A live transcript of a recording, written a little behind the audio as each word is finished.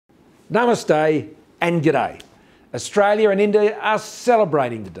Namaste and G'day. Australia and India are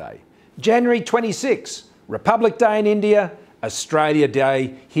celebrating today. January 26, Republic Day in India, Australia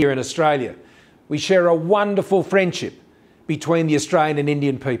Day here in Australia. We share a wonderful friendship between the Australian and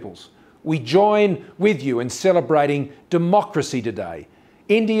Indian peoples. We join with you in celebrating democracy today,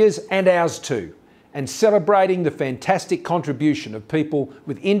 India's and ours too, and celebrating the fantastic contribution of people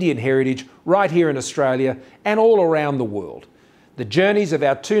with Indian heritage right here in Australia and all around the world. The journeys of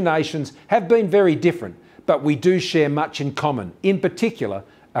our two nations have been very different, but we do share much in common, in particular,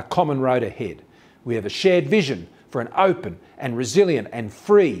 a common road ahead. We have a shared vision for an open and resilient and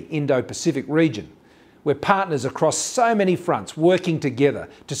free Indo-Pacific region. We're partners across so many fronts, working together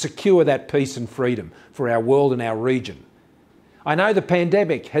to secure that peace and freedom for our world and our region. I know the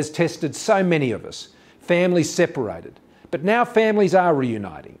pandemic has tested so many of us, families separated, but now families are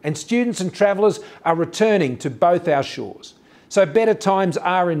reuniting and students and travellers are returning to both our shores. So better times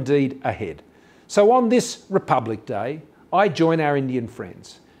are indeed ahead. So on this Republic Day, I join our Indian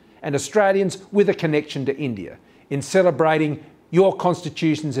friends and Australians with a connection to India in celebrating your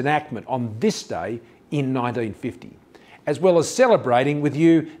Constitution's enactment on this day in 1950, as well as celebrating with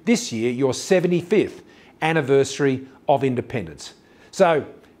you this year your 75th anniversary of independence. So,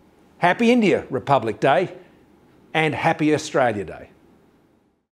 happy India Republic Day and happy Australia Day.